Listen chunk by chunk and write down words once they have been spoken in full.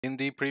In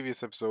the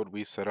previous episode,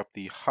 we set up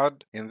the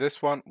HUD. In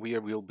this one, we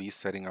will be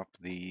setting up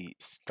the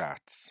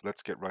stats.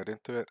 Let's get right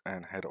into it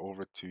and head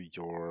over to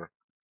your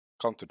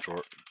content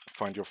drawer.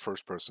 Find your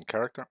first person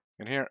character.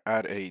 In here,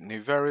 add a new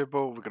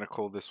variable. We're going to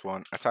call this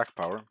one attack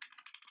power.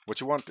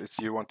 What you want is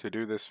you want to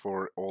do this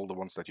for all the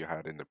ones that you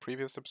had in the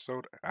previous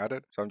episode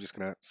added. So I'm just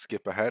going to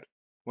skip ahead.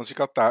 Once you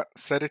got that,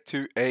 set it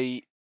to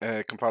a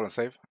compile and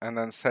save, and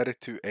then set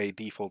it to a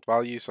default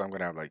value. So I'm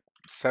going to have like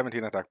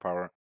 17 attack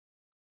power,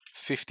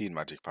 15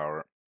 magic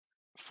power,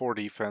 4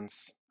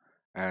 defense,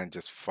 and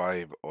just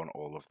 5 on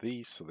all of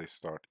these, so they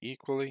start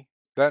equally.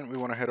 Then we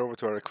want to head over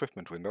to our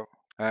equipment window,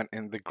 and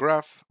in the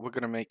graph, we're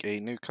going to make a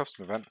new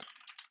custom event.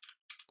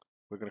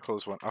 We're going to call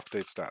this one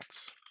update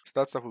stats.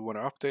 Stats that we want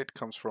to update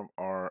comes from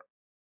our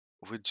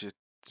widget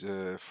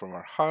from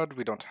our HUD.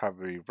 We don't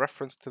have a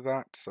reference to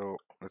that, so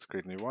let's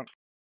create a new one.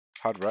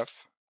 HUD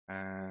ref,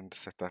 and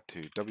set that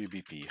to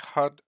WBP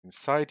HUD.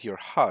 Inside your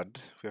HUD,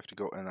 we have to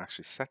go and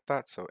actually set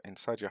that. So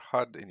inside your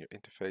HUD, in your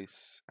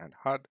interface and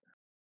HUD,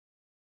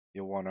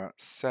 you want to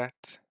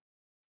set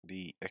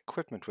the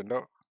equipment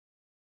window,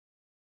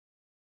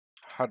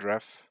 HUD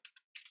ref,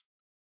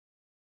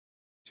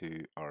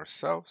 to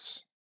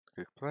ourselves.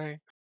 Click play.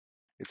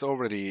 It's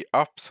already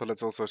up, so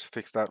let's also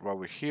fix that while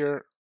we're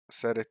here.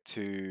 Set it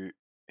to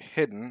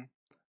hidden.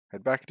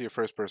 Head back to your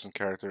first person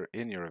character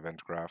in your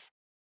event graph,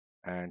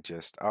 and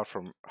just out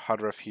from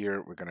HUD ref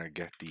here, we're going to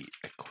get the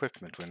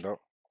equipment window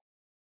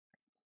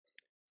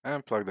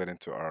and plug that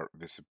into our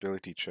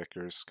visibility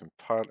checkers.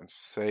 Compile and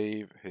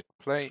save, hit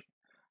play,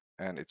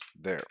 and it's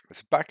there.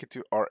 Let's back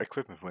into our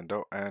equipment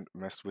window and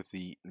mess with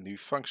the new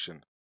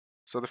function.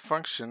 So the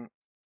function,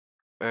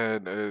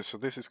 and so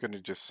this is going to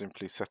just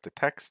simply set the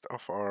text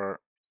of our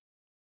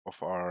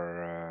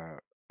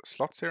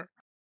slots here.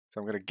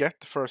 So I'm going to get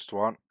the first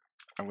one.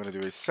 I'm going to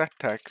do a set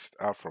text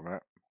out from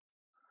it,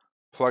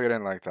 plug it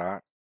in like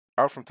that.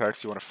 Out from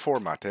text, you want to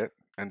format it,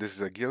 and this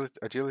is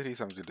agility.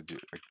 So I'm going to do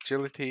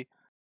agility,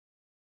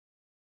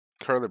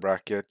 curly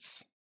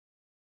brackets,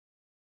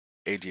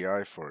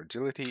 AGI for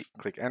agility.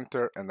 Click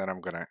enter, and then I'm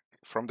going to,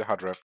 from the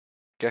HUD ref,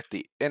 get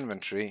the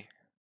inventory,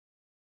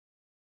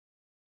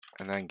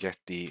 and then get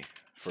the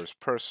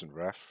first person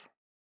ref,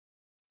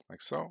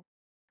 like so,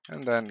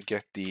 and then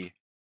get the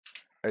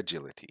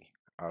agility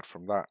out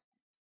from that.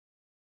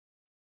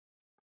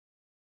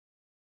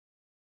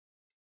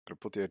 I'm going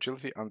to put the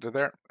agility under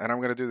there, and I'm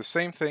going to do the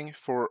same thing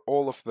for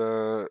all of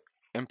the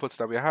inputs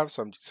that we have,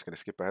 so I'm just going to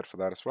skip ahead for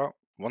that as well.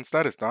 Once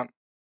that is done,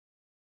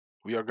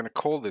 we are going to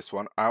call this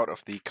one out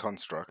of the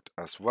construct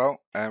as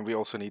well, and we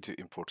also need to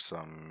import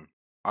some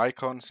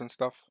icons and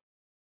stuff.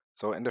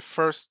 So in the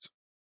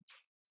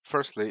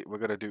firstly, we're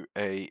going to do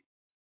a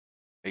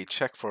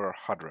check for our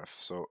HUD ref.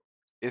 So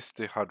is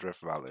the HUD ref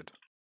valid?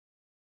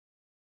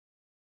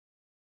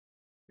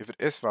 If it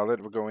is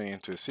valid, we're going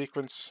into a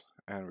sequence,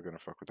 and we're going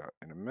to fuck with that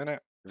in a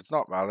minute. If it's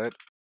not valid,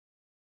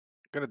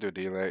 I'm going to do a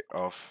delay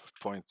of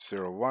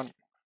 0.01.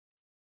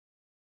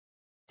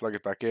 Plug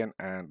it back in,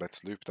 and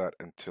let's loop that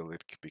until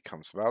it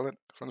becomes valid.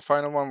 From the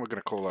final one, we're going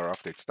to call our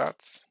update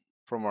stats.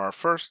 From our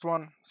first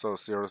one, so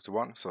 0 to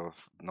 1, so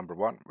number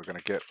 1, we're going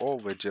to get all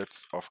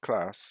widgets of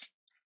class,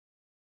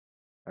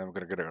 and we're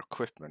going to get our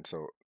equipment.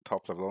 So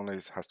top level only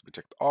has to be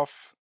checked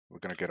off. We're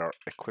going to get our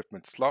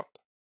equipment slot.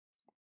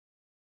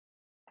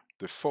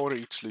 Do for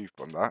each loop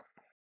on that.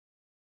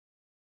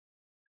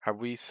 Have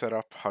we set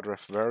up HUD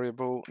ref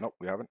variable? Nope,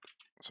 we haven't.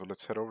 So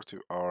let's head over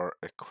to our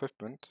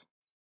equipment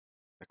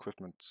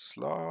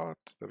slot.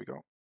 There we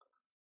go.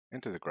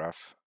 Into the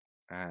graph,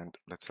 and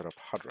let's set up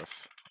HUD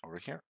ref over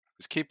here.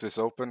 Just keep this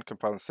open,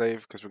 compile and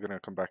save, because we're going to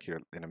come back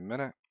here in a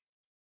minute.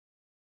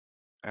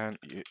 And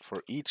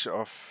for each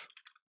of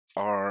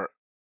the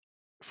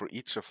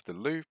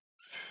loop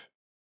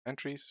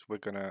entries, we're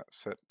going to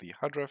set the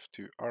HUD ref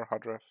to our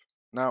HUD ref.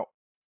 Now,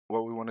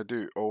 what we want to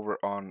do over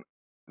on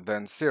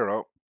then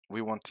 0,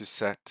 we want to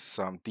set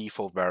some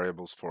default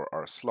variables for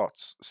our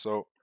slots.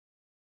 So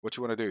what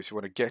you want to do is you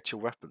want to get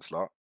your weapon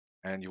slot,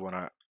 and you want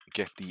to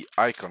get the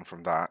icon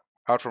from that.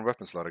 Out from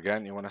weapon slot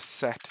again, you want to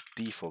set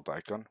default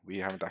icon. We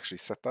haven't actually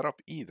set that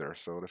up either,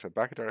 so let's head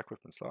back to our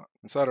equipment slot.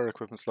 Inside our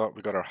equipment slot,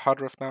 we got our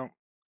HUD ref now.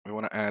 We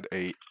want to add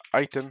a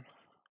item,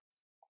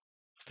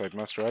 type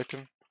master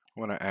item. We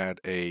want to add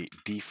a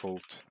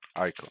default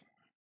icon,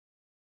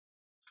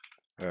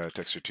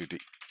 texture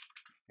 2D.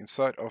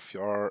 Inside of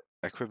your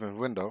equipment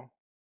window,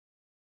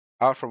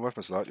 out from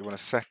weapon slot, you want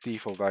to set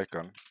default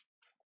icon,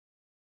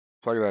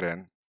 plug that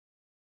in,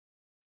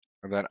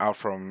 and then out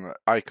from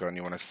icon,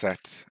 you want to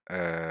set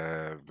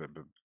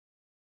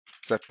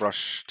set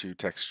brush to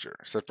texture,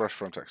 set brush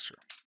from texture.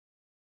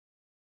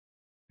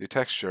 The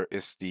texture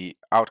is the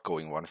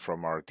outgoing one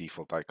from our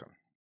default icon.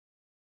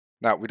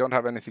 Now, we don't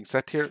have anything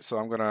set here, so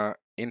I'm going to,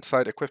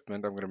 inside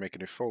equipment, I'm going to make a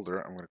new folder.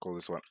 I'm going to call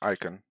this one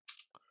icon,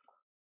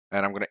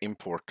 and I'm going to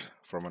import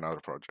from another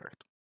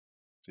project.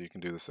 So you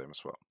can do the same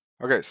as well.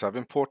 Okay, so I've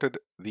imported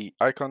the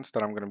icons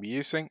that I'm going to be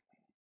using.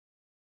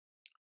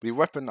 The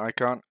weapon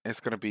icon is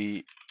going to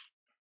be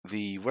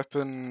the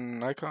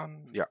weapon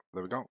icon. Yeah,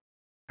 there we go.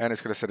 and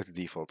it's going to set it to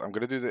default. I'm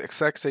going to do the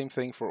exact same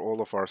thing for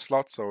all of our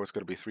slots, so it's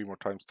going to be 3 more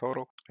times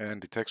total.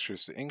 And the texture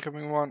is the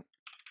incoming one,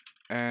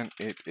 and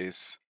it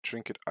is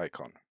trinket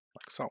icon,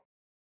 like so.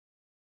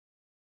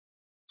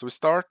 So we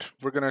start,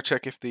 we're going to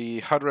check if the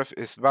HUD ref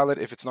is valid.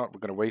 If it's not, we're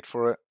going to wait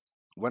for it.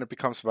 When it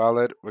becomes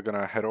valid, we're going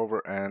to head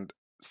over and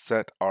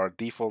set our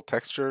default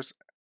textures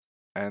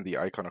and the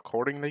icon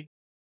accordingly.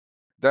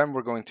 Then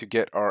we're going to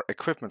get our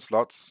equipment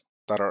slots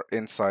that are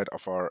inside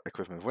of our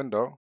equipment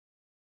window.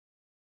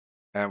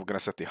 And we're going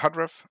to set the HUD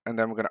ref, and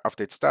then we're going to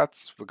update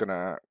stats. We're going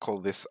to call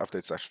this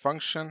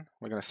update/function.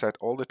 We're going to set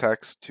all the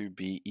text to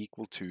be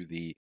equal to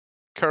the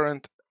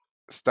current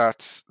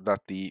stats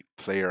that the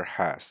player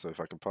has. So if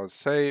I can pause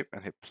save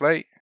and hit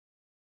play,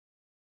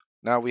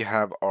 now we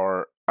have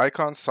our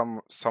icon.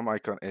 Some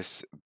icon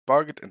is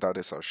bugged, and that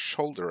is our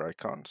shoulder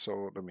icon.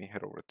 So let me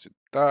head over to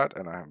that,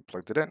 and I haven't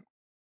plugged it in.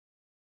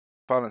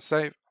 Pause and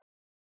save.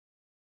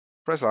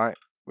 Press I.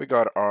 We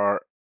got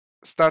our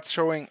stats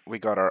showing, we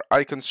got our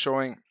icons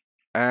showing,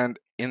 and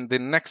in the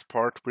next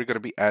part we're going to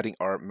be adding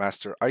our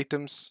master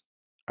items,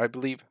 I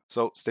believe.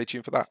 So stay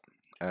tuned for that,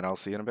 and I'll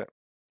see you in a bit.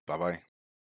 Bye bye.